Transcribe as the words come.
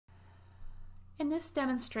In this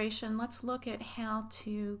demonstration, let's look at how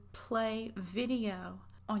to play video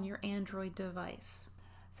on your Android device.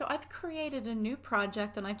 So I've created a new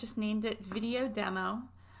project and I've just named it Video Demo,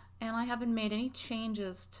 and I haven't made any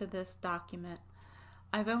changes to this document.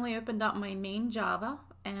 I've only opened up my main Java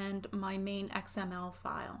and my main XML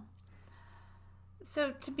file.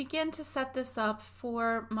 So to begin to set this up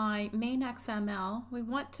for my main XML, we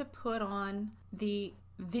want to put on the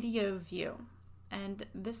video view. And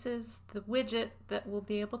this is the widget that we'll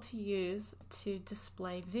be able to use to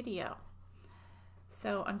display video.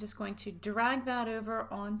 So I'm just going to drag that over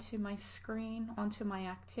onto my screen, onto my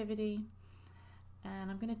activity,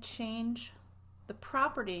 and I'm going to change the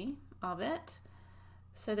property of it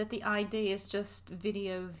so that the ID is just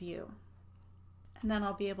video view. And then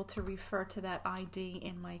I'll be able to refer to that ID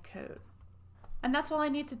in my code. And that's all I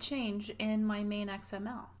need to change in my main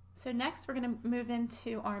XML. So next we're going to move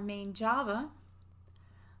into our main Java.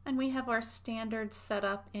 And we have our standard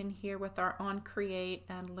setup in here with our onCreate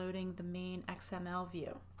and loading the main XML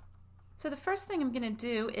view. So the first thing I'm going to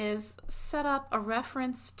do is set up a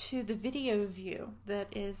reference to the video view that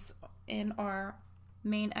is in our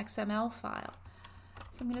main XML file.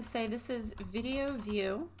 So I'm going to say this is video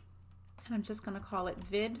view, and I'm just going to call it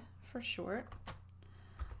vid for short.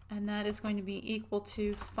 And that is going to be equal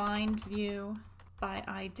to find view by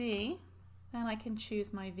ID, and I can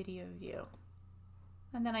choose my video view.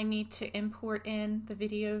 And then I need to import in the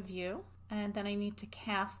video view, and then I need to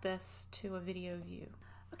cast this to a video view.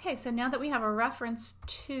 Okay, so now that we have a reference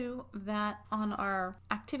to that on our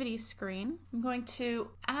activity screen, I'm going to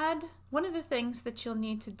add, one of the things that you'll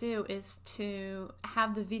need to do is to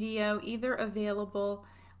have the video either available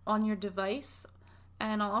on your device,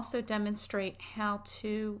 and I'll also demonstrate how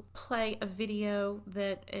to play a video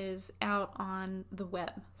that is out on the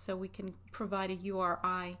web. So we can provide a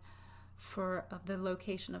URI for the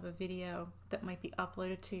location of a video that might be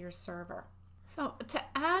uploaded to your server. So to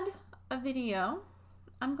add a video,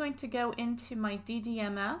 I'm going to go into my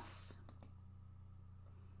DDMS,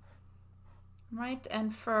 right,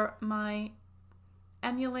 and for my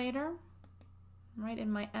emulator, right,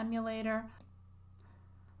 in my emulator,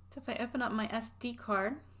 so if I open up my SD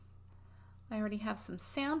card, I already have some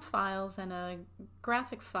sound files and a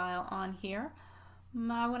graphic file on here.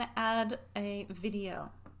 Now I want to add a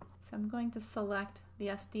video. So I'm going to select the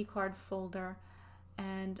SD card folder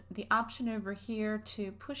and the option over here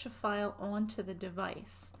to push a file onto the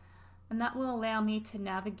device. And that will allow me to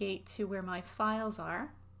navigate to where my files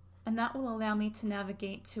are.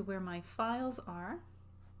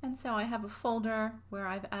 And so I have a folder where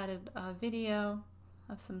I've added a video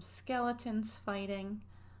of some skeletons fighting,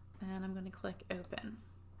 and I'm going to click open.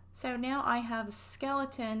 So now I have a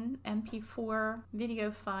skeleton MP4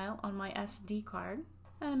 video file on my SD card.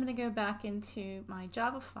 And I'm going to go back into my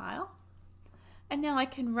Java file, and now I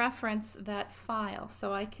can reference that file.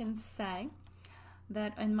 So I can say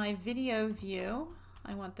that in my video view,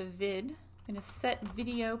 I want the vid. I'm going to set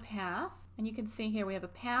video path, and you can see here we have a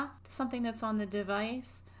path to something that's on the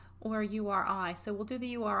device or URI. So we'll do the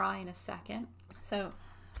URI in a second. So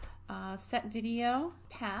set video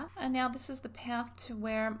path, and now this is the path to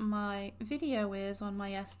where my video is on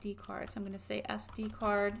my SD card. So I'm going to say SD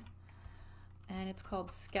card, and it's called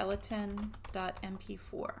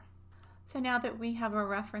skeleton.mp4. So now that we have a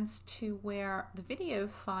reference to where the video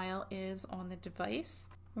file is on the device,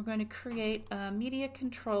 we're going to create a media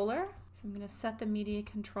controller. So I'm going to set the media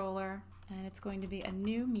controller, and it's going to be a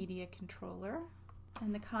new media controller,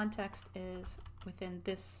 and the context is within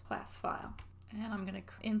this class file. And I'm going to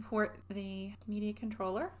import the media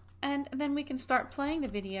controller, and then we can start playing the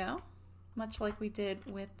video, much like we did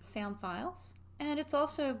with the sound files. And it's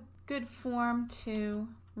also good form to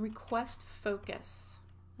request focus,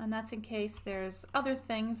 and that's in case there's other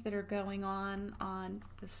things that are going on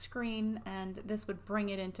the screen, and this would bring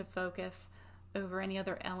it into focus over any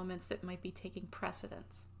other elements that might be taking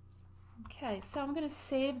precedence. Okay, so I'm going to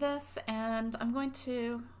save this, and I'm going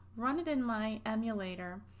to run it in my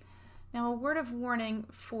emulator. Now, a word of warning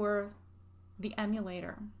for the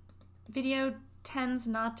emulator: video tends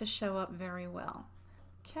not to show up very well.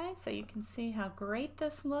 Okay, so you can see how great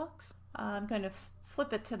this looks. I'm going to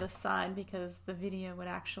flip it to the side because the video would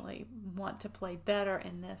actually want to play better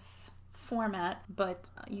in this format, but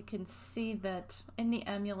you can see that in the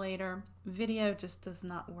emulator, video just does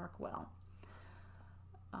not work well.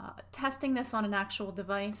 Testing this on an actual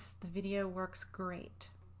device, the video works great.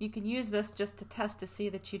 You can use this just to test to see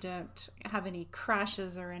that you don't have any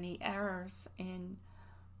crashes or any errors in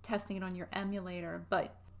testing it on your emulator,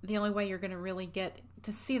 but the only way you're going to really get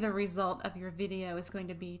to see the result of your video is going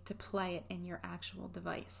to be to play it in your actual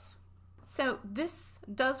device. So this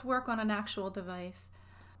does work on an actual device.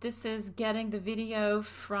 This is getting the video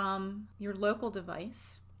from your local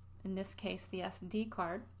device, in this case the SD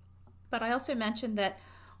card. But I also mentioned that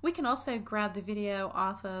we can also grab the video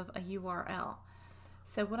off of a URL.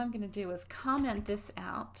 So what I'm going to do is comment this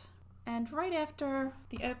out, and right after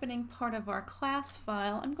the opening part of our class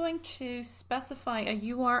file, I'm going to specify a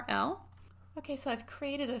URL. Okay, so I've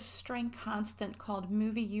created a string constant called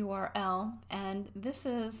movie URL, and this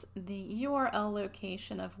is the URL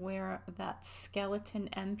location of where that skeleton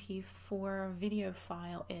MP4 video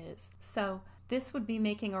file is. So this would be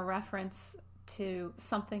making a reference to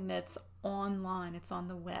something that's online, it's on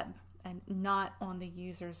the web, and not on the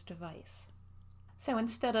user's device. So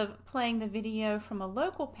instead of playing the video from a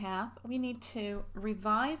local path, we need to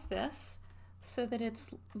revise this so that it's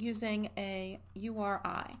using a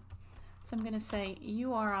URI. So I'm going to say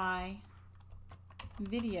URI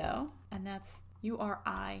video, and that's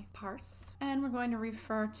URI parse. And we're going to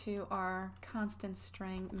refer to our constant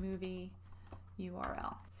string movie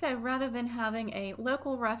URL. So rather than having a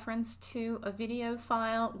local reference to a video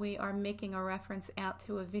file, we are making a reference out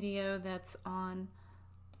to a video that's on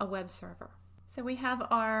a web server. So we have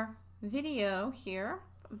our video here,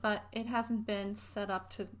 but it hasn't been set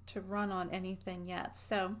up to run on anything yet.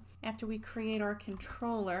 So after we create our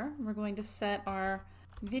controller, we're going to set our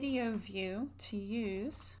video view to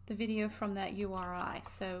use the video from that URI.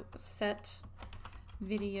 So set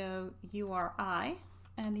video URI,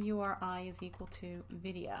 and the URI is equal to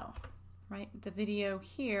video, right? The video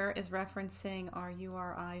here is referencing our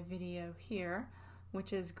URI video here,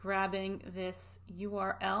 which is grabbing this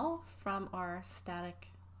URL from our static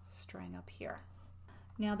string up here.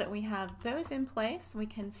 Now that we have those in place, we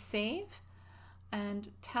can save and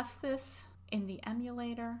test this in the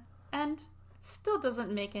emulator, and it still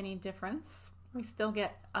doesn't make any difference. We still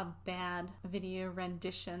get a bad video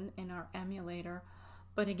rendition in our emulator,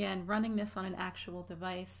 but again, running this on an actual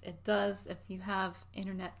device, it does, if you have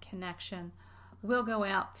internet connection, will go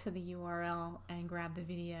out to the URL and grab the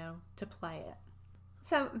video to play it.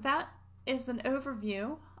 So that is an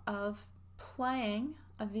overview of playing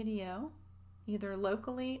a video either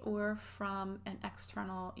locally or from an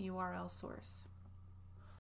external URL source.